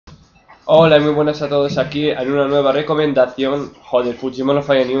Hola y muy buenas a todos aquí en una nueva recomendación. Joder, Fujima no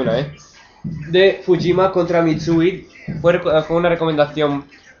falla ni una, de Fujima contra Mitsui. Fue una recomendación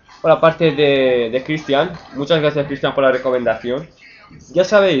por la parte de Cristian. Muchas gracias, Cristian, por la recomendación. Ya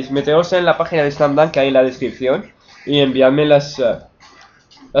sabéis, meteos en la página de Slam que hay en la descripción y enviadme las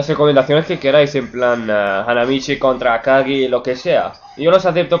recomendaciones que queráis, en plan Hanamichi contra Akagi, lo que sea. Y yo los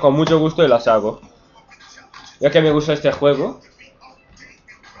acepto con mucho gusto y las hago, ya que me gusta este juego.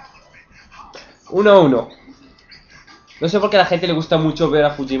 1-1. No sé por qué a la gente le gusta mucho ver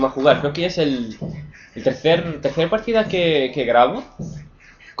a Fujima jugar. Creo que es el tercer partida que grabo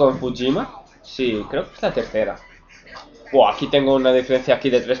con Fujima. Sí, creo que es la tercera. Buah, aquí tengo una diferencia aquí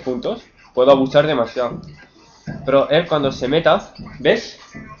de 3 puntos. Puedo abusar demasiado. Pero él cuando se meta, ¿ves?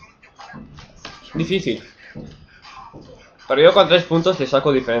 Difícil. Pero yo con 3 puntos le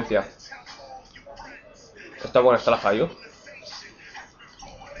saco diferencia. Está buena, esta la fallo.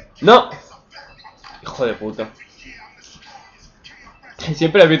 ¡No! Hijo de puta.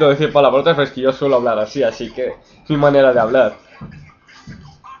 Siempre evito decir palabrotas, pero es que yo suelo hablar así que es mi manera de hablar.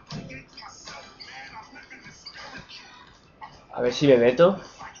 A ver si me meto.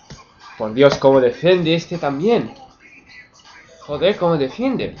 Por Dios, cómo defiende este también. Joder, cómo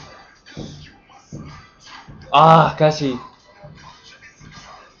defiende. Ah, casi.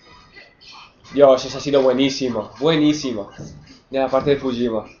 Dios, ese ha sido buenísimo. Buenísimo. De la parte de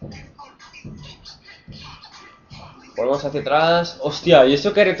Fujima. Volvemos hacia atrás. Hostia, y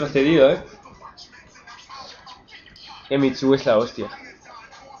eso que he retrocedido, Que Mitsui es la hostia.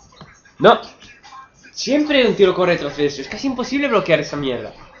 ¡No! Siempre un tiro con retroceso. Es casi imposible bloquear esa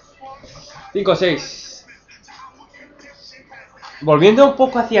mierda. 5-6. Volviendo un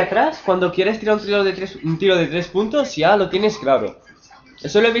poco hacia atrás, cuando quieres tirar un tiro de 3 puntos, ya lo tienes claro.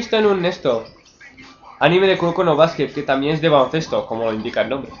 Eso lo he visto en un anime de Kuroko no Basket, que también es de baloncesto, como lo indica el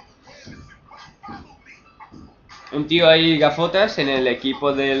nombre. Un tío ahí gafotas en el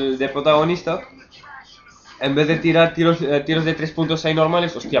equipo del protagonista. En vez de tirar tiros de 3 puntos ahí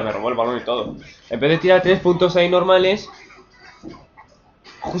normales. Hostia, me robó el balón y todo. En vez de tirar 3 puntos ahí normales,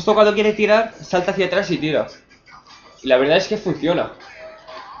 justo cuando quiere tirar, salta hacia atrás y tira. Y la verdad es que funciona.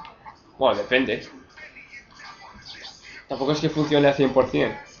 Bueno, depende. Tampoco es que funcione al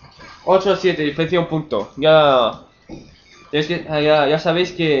 100%. 8-7, diferencia un punto. Ya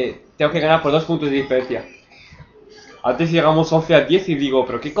sabéis que tengo que ganar por 2 puntos de diferencia. Antes llegamos 11-10 y digo,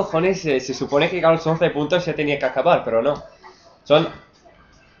 pero qué cojones, se supone que a los 11 puntos ya tenía que acabar, pero no. Son...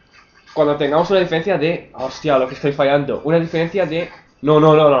 Cuando tengamos una diferencia de... Hostia, lo que estoy fallando. Una diferencia de... No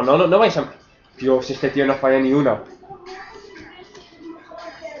vais a... Dios, este tío no falla ni una.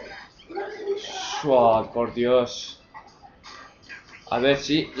 Suave, por Dios. A ver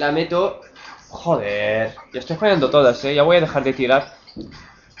si la meto... Joder, ya estoy fallando todas, ya voy a dejar de tirar.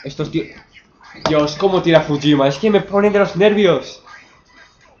 Estos tíos... Dios, cómo tira Fujima, es que me ponen de los nervios.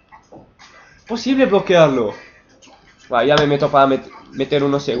 Posible bloquearlo. Vale, ya me meto para meter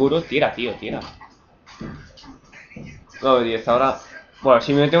uno seguro. Tira, tío, tira. 9-10, ahora... Bueno,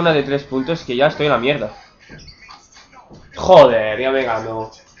 si me mete una de 3 puntos, que ya estoy en la mierda. Joder, ya me ganó.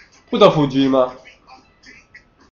 Puto Fujima.